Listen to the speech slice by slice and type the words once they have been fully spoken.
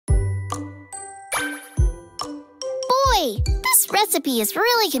Hey, this recipe is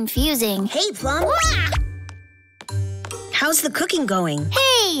really confusing. Hey, Plum. How's the cooking going?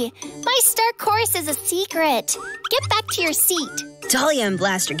 Hey, my star course is a secret. Get back to your seat. Dahlia and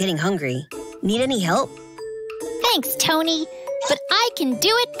Blast are getting hungry. Need any help? Thanks, Tony, but I can do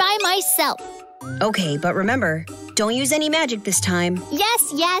it by myself. Okay, but remember, don't use any magic this time.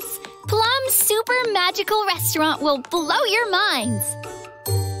 Yes, yes. Plum's super magical restaurant will blow your minds.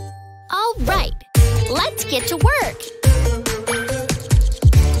 All right, let's get to work.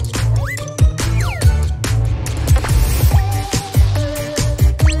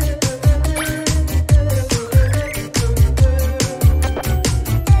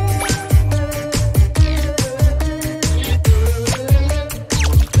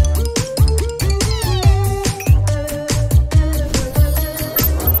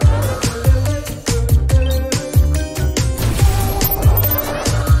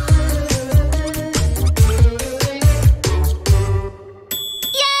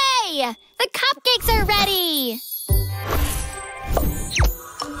 The cupcakes are ready!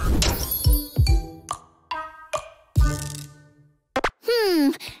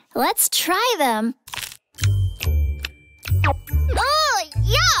 Let's try them. Oh,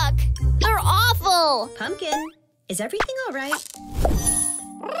 yuck! They're awful! Pumpkin, is everything all right?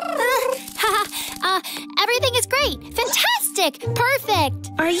 Everything is great! Fantastic!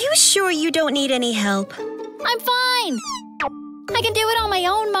 Perfect! Are you sure you don't need any help? I'm fine! I can do it on my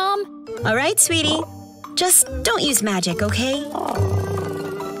own, Mom. All right, sweetie. Just don't use magic, okay?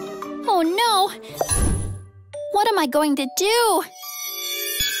 Oh, no. What am I going to do?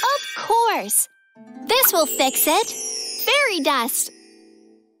 Of course. This will fix it. Fairy dust.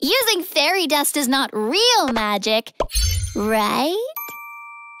 Using fairy dust is not real magic, right?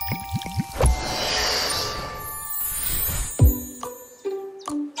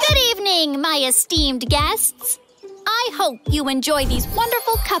 Good evening, my esteemed guests. I hope you enjoy these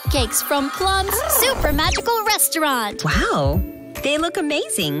wonderful cupcakes from Plum's Super Magical Restaurant. Wow, they look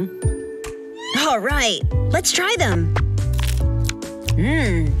amazing. All right, let's try them.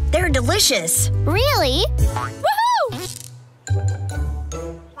 They're delicious. Really?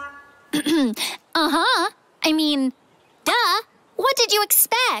 Woohoo! I mean, duh. What did you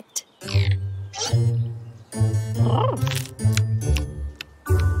expect?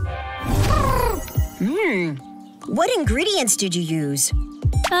 What ingredients did you use?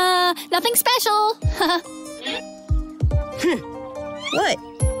 Nothing special. What?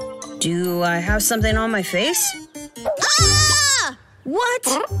 Do I have something on my face? Ah! What?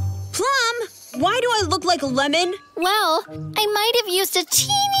 Plum, why do I look like a lemon? Well, I might have used a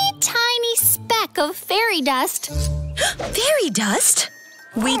teeny tiny speck of fairy dust. Fairy dust?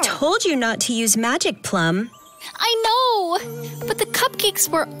 We told you not to use magic, Plum. I know, but the cupcakes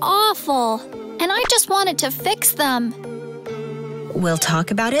were awful, and I just wanted to fix them. We'll talk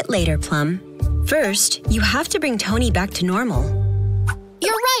about it later, Plum. First, you have to bring Tony back to normal.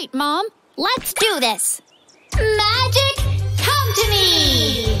 You're right, Mom. Let's do this. Magic, come to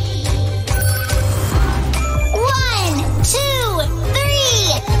me! 1, 2, 3,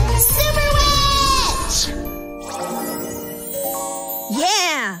 Super Witch!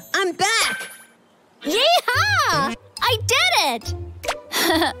 Yeah, I'm back! Yeehaw! I did it!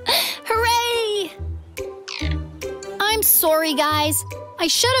 Hooray! I'm sorry, guys. I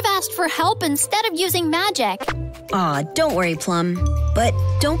should have asked for help instead of using magic. Aw, don't worry, Plum. But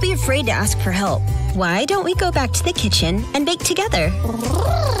don't be afraid to ask for help. Why don't we go back to the kitchen and bake together?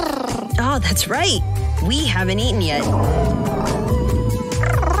 Oh, that's right. We haven't eaten yet.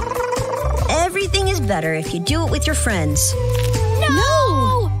 Everything is better if you do it with your friends.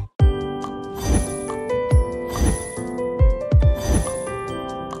 No!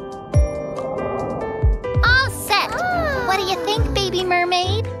 All set. What do you think, baby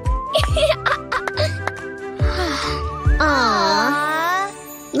mermaid? Aww.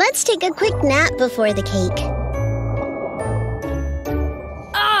 Let's take a quick nap before the cake.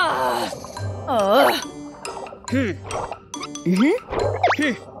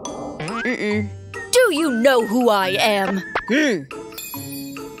 Do you know who I am?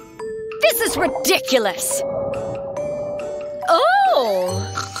 This is ridiculous. Oh!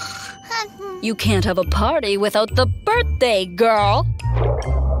 You can't have a party without the birthday girl.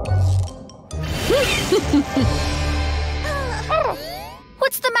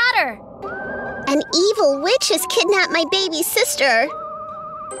 What's the matter? An evil witch has kidnapped my baby sister.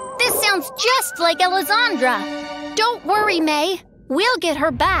 This sounds just like Elizandra. Don't worry, May. We'll get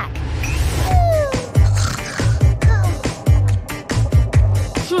her back.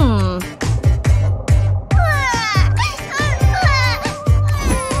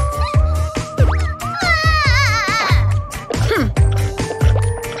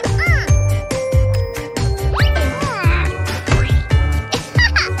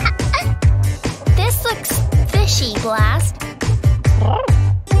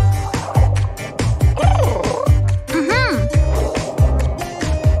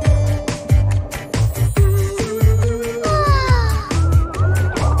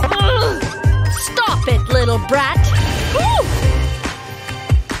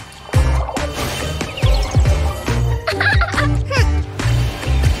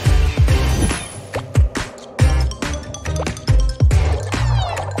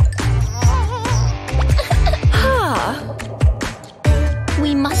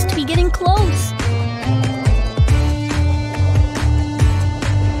 must be getting close.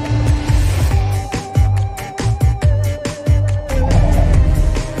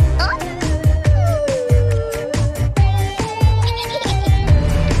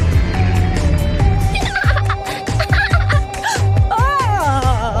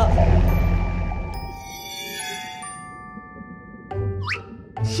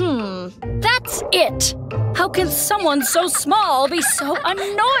 That's it! How can someone so small be so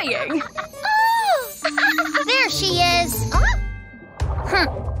annoying? There she is.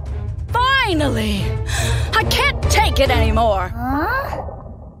 Finally! I can't take it anymore!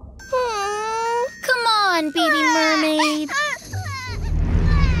 Come on, baby mermaid.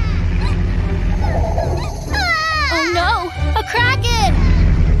 Oh no, a kraken!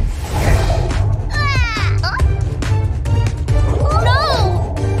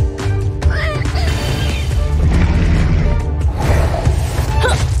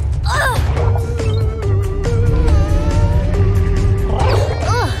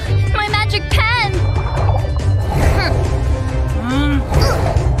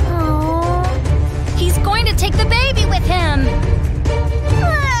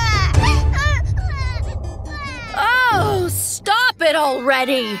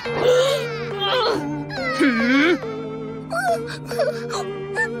 Already.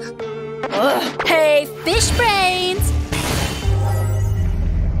 Hey, fish brains!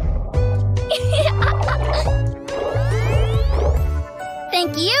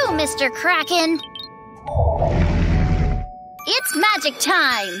 Thank you, Mr. Kraken. It's magic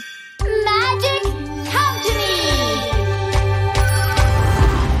time. Magic, come to me.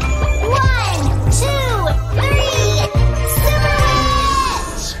 1, 2, 3. Super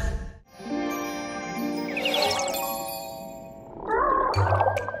Witch!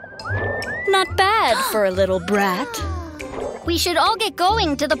 Not bad for a little brat. We should all get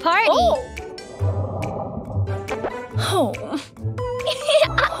going to the party. Oh.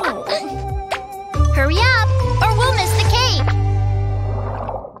 Hurry up, or we'll miss the cake.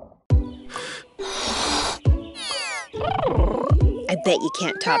 I bet you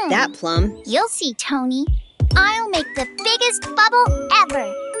can't top that, Plum. You'll see, Tony. I'll make the biggest bubble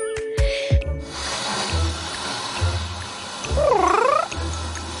ever.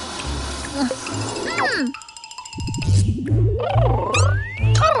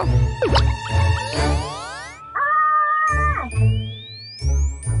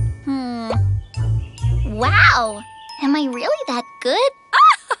 Wow! Am I really that good?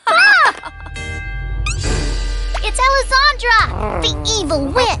 It's Elizandra, the evil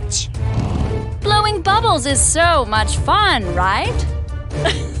witch. Blowing bubbles is so much fun, right?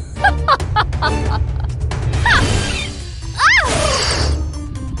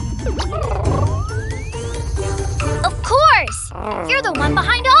 Of course! You're the one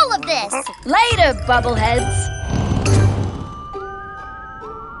behind all of this. Later, bubbleheads.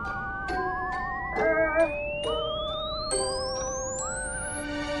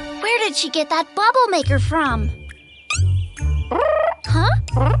 Where did she get that bubble maker from? Huh?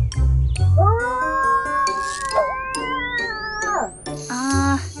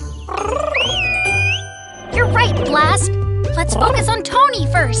 You're right, Blast. Let's focus on Tony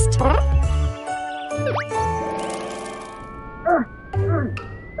first.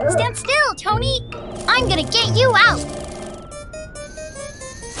 Stand still, Tony. I'm gonna get you out.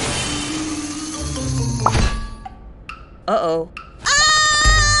 Uh-oh.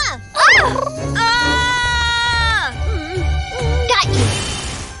 Got you.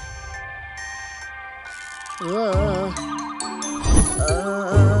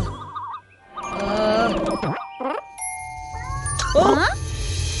 Huh?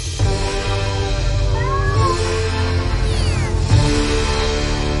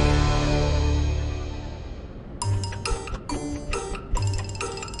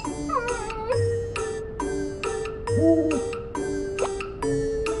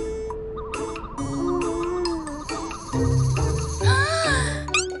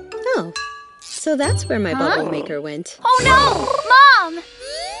 Oh, so that's where my bubble maker went. Oh no! Mom!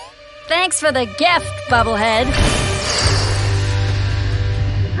 Thanks for the gift, bubblehead.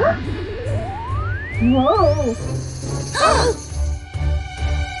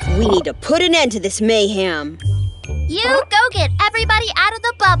 We need to put an end to this mayhem. You go get everybody out of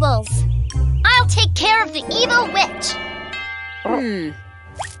the bubbles. I'll take care of the evil witch.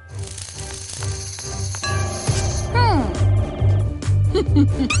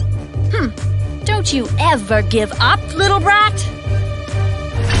 Don't you ever give up, little brat?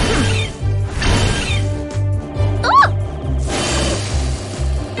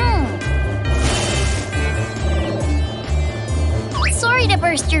 Sorry to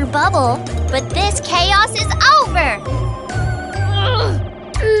burst your bubble, but this chaos is over!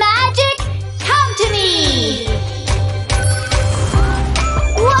 Magic, come to me!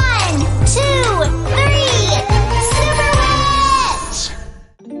 1, 2, 3! Super Witch!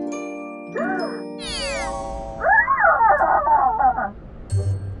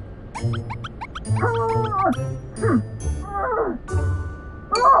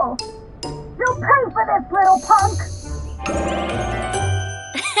 You'll pay for this, little punk!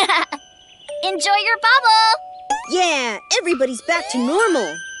 Enjoy your bubble! Yeah, everybody's back to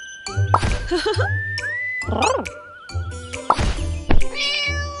normal.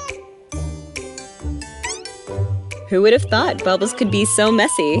 Who would have thought bubbles could be so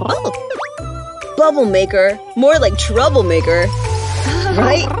messy? Oh, bubble maker, more like troublemaker,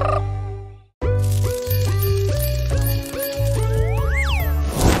 right?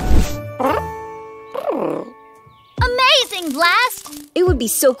 Amazing, Blast! It would be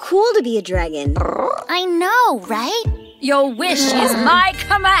so cool to be a dragon. I know, right? Your wish is my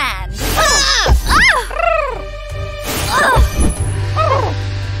command.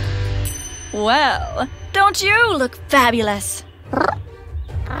 Well, don't you look fabulous?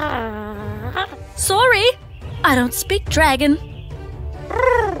 Sorry, I don't speak dragon.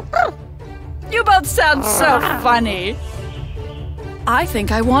 You both sound so funny. I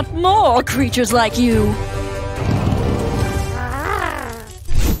think I want more creatures like you.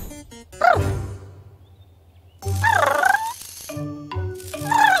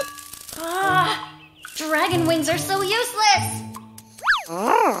 Dragon wings are so useless!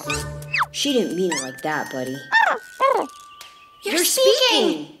 She didn't mean it like that, buddy. You're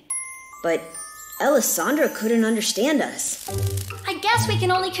speaking! But Elizandra couldn't understand us. I guess we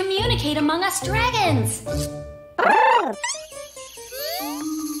can only communicate among us dragons.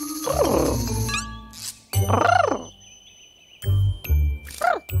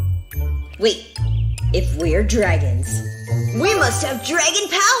 Wait, if we're dragons, we must have dragon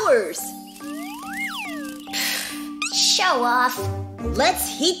powers! Show off! Let's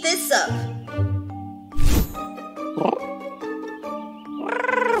heat this up!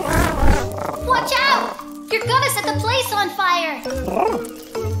 Watch out! You're gonna set the place on fire!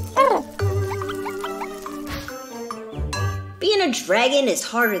 Being a dragon is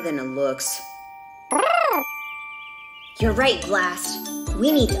harder than it looks. You're right, Blast.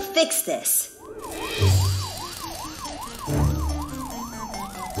 We need to fix this.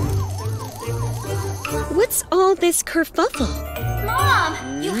 What's all this kerfuffle?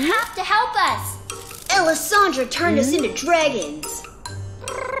 Mom, you have to help us! Elizandra turned us into dragons.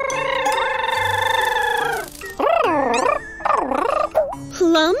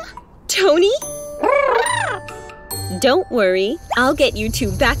 Plum? Tony? Don't worry, I'll get you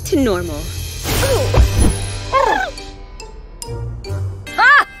two back to normal.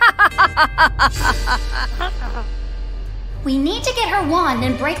 We need to get her wand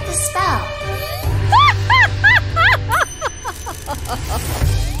and break the spell.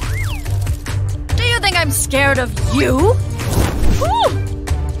 Do you think I'm scared of you?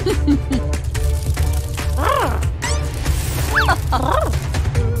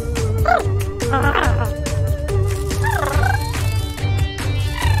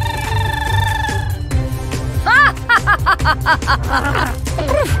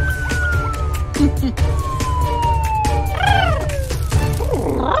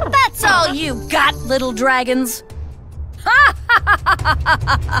 That's all you got, little dragons.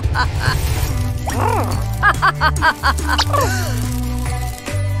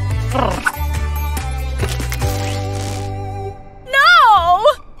 No!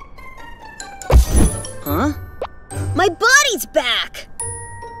 Huh? My body's back!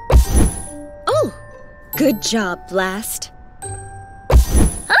 Oh, good job, Blast.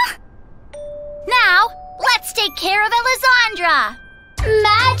 Now, let's take care of Elizandra!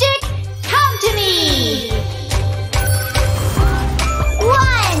 Magic, come to me!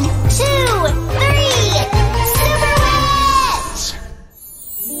 1, 2, 3! Super Witch!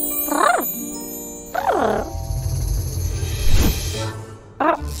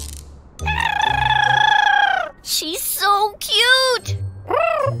 She's so cute!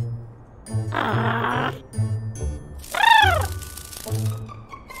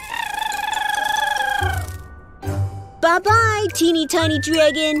 Bye-bye, teeny tiny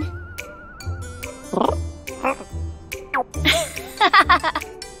dragon.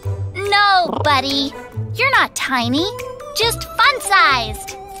 No, buddy. You're not tiny. Just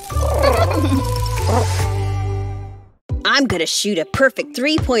fun-sized. I'm gonna shoot a perfect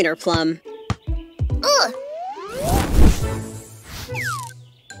three-pointer, Plum. Ugh.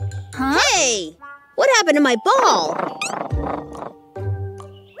 Huh? Hey! What happened to my ball?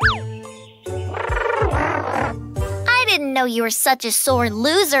 know you were such a sore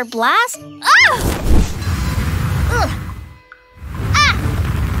loser, Blast. Ah! Ah!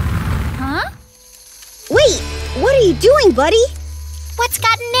 Huh? Wait, what are you doing, buddy? What's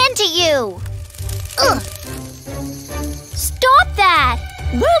gotten into you? Ugh. Stop that!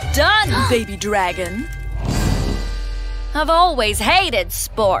 Well done, baby dragon. I've always hated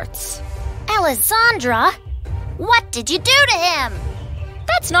sports. Elizandra, what did you do to him?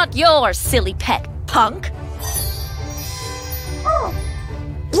 That's not your silly pet, punk.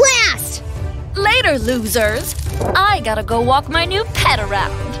 Blast! Later, losers. I gotta go walk my new pet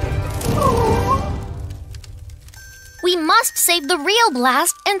around. We must save the real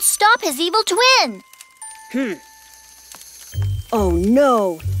Blast and stop his evil twin. Oh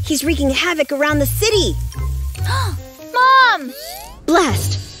no, he's wreaking havoc around the city. Mom!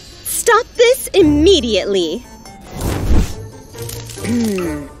 Blast, stop this immediately.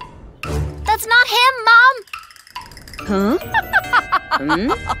 That's not him, Mom! Huh?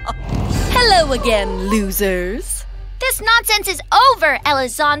 Hello again, losers. This nonsense is over,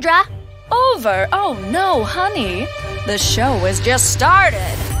 Elizandra. Over? Oh no, honey. The show has just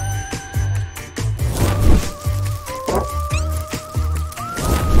started.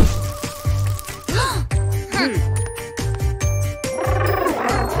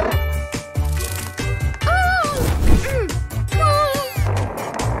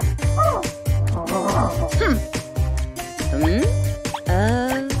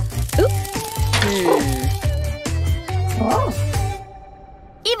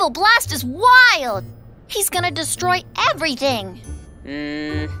 Evil Blast is wild. He's gonna destroy everything.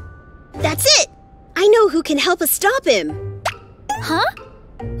 That's it! I know who can help us stop him. Huh?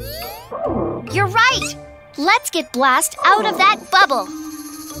 You're right. Let's get Blast out of that bubble.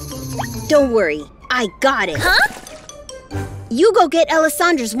 Don't worry, I got it. Huh? You go get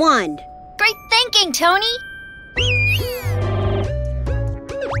Elisandra's wand. Great thinking, Tony.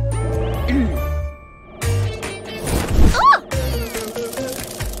 Oh!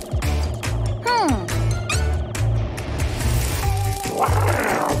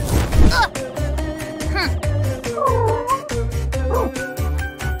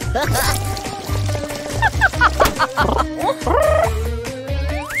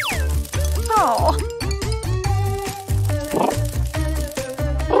 Oh.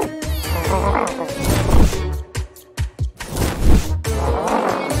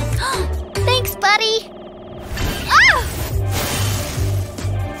 Thanks, buddy. Ah!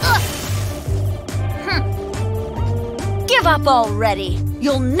 Give up already.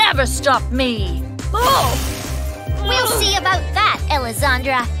 You'll never stop me. Oh. We'll see about that,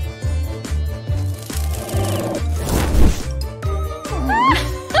 Elizandra.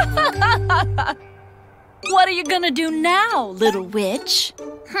 What are you gonna do now, little witch?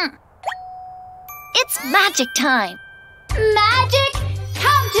 It's magic time. Magic,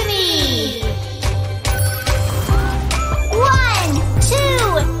 come to me. 1, 2,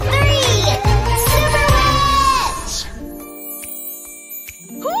 3, Super Witch!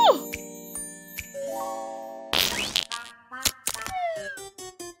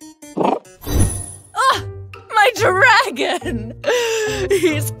 Ah, my dragon!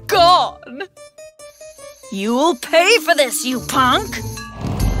 He's gone. You'll pay for this, you punk!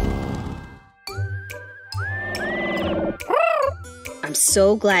 I'm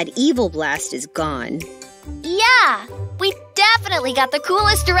so glad Evil Blast is gone. Yeah, we definitely got the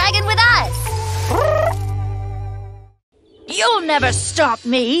coolest dragon with us. You'll never stop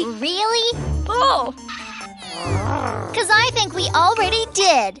me! Really? Oh! 'Cause I think we already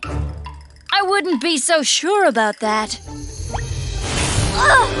did. I wouldn't be so sure about that.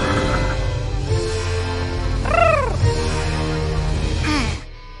 Oh!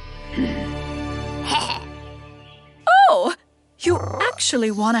 You actually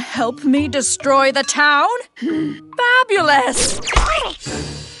want to help me destroy the town? Fabulous!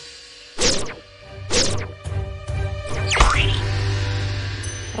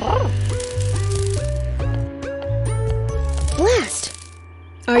 Blast!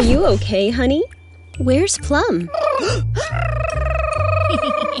 Are you okay, honey? Where's Plum?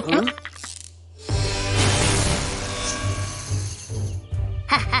 Huh?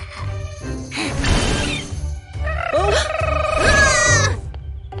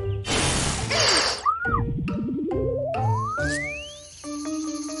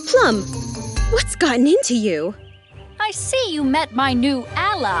 Plum, what's gotten into you? I see you met my new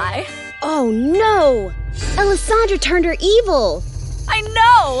ally. Oh no! Elizandra turned her evil! I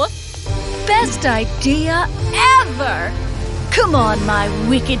know! Best idea ever! Come on, my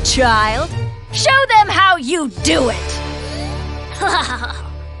wicked child. Show them how you do it!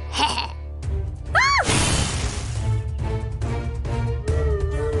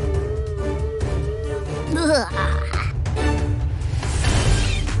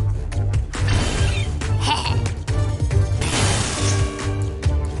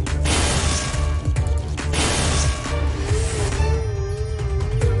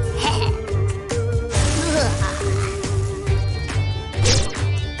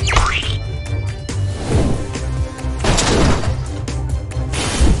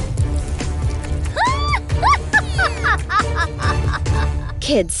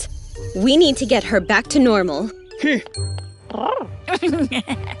 kids. We need to get her back to normal.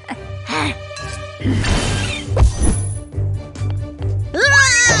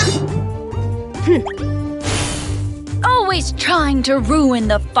 Always trying to ruin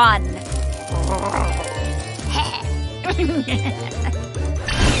the fun.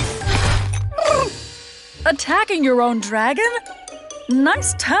 Attacking your own dragon?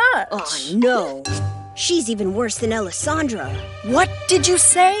 Nice touch. Oh, no. She's even worse than Elizandra. What did you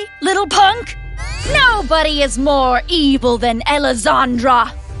say, little punk? Nobody is more evil than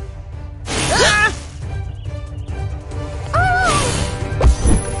Elizandra.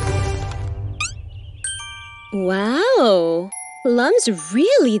 Wow. Plum's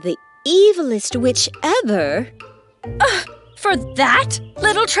really the evilest witch ever. For that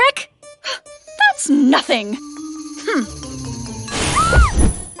little trick? That's nothing.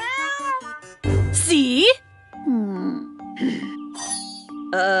 See?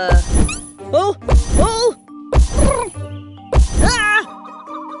 Oh!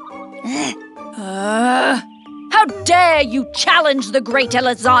 How dare you challenge the great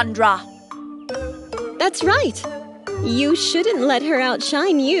Elizandra? That's right. You shouldn't let her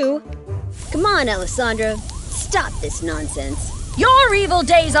outshine you. Come on, Elizandra. Stop this nonsense. Your evil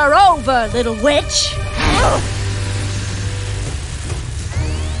days are over, little witch.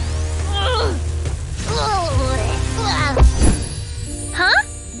 Huh?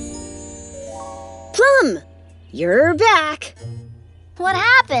 Plum, you're back. What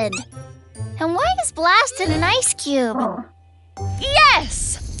happened? And why is Blast in an ice cube?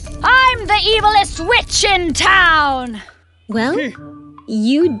 Yes! I'm the evilest witch in town! Well,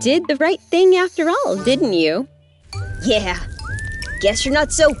 you did the right thing after all, didn't you? Yeah. Guess you're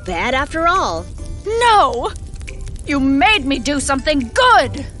not so bad after all. No! You made me do something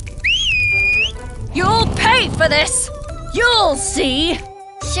good! You'll pay for this! You'll see!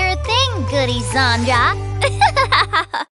 Sure thing, Goody Zandra.